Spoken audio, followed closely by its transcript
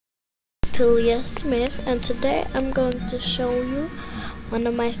Talia Smith, and today I'm going to show you one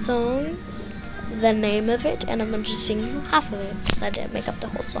of my songs, the name of it, and I'm going to sing you half of it. I didn't make up the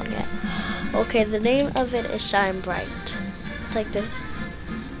whole song yet. Okay, the name of it is Shine Bright. It's like this.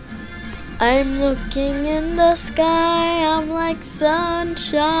 I'm looking in the sky, I'm like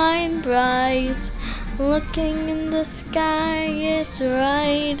sunshine bright. Looking in the sky, it's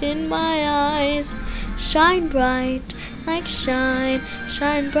right in my eyes. Shine bright like shine,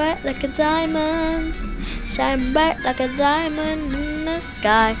 shine bright like a diamond. Shine bright like a diamond in the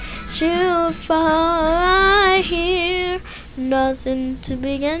sky. Shoot far, I hear nothing to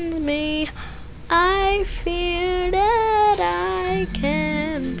begin me. I fear that I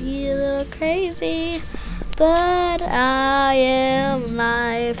can be a little crazy, but I am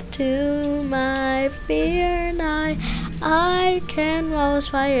life to my fear, and I can rise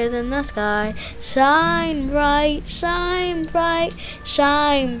higher than the sky. Shine bright, shine bright,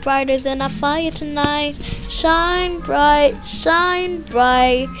 shine brighter than a fire tonight. Shine bright,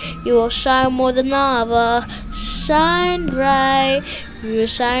 you will shine more than lava. Shine bright, you will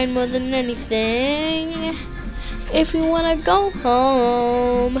shine more than anything. If you wanna go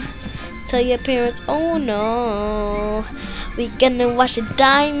home, tell your parents, oh no, we gonna watch the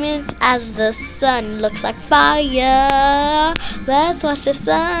diamonds as the sun looks like fire. Let's watch the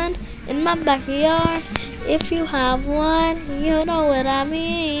sun in my backyard. If you have one, you know what I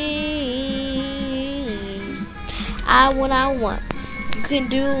mean. I want. You can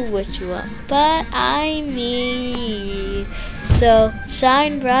do what you want, but I mean. So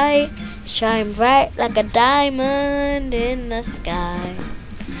shine bright like a diamond in the sky.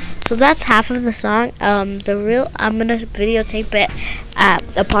 So that's half of the song. I'm gonna videotape it at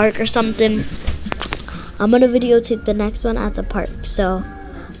the park or something. I'm gonna videotape the next one at the park, so,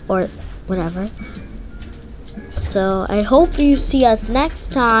 or whatever. So I hope you see us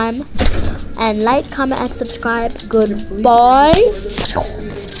next time, and like, comment, and subscribe. Goodbye.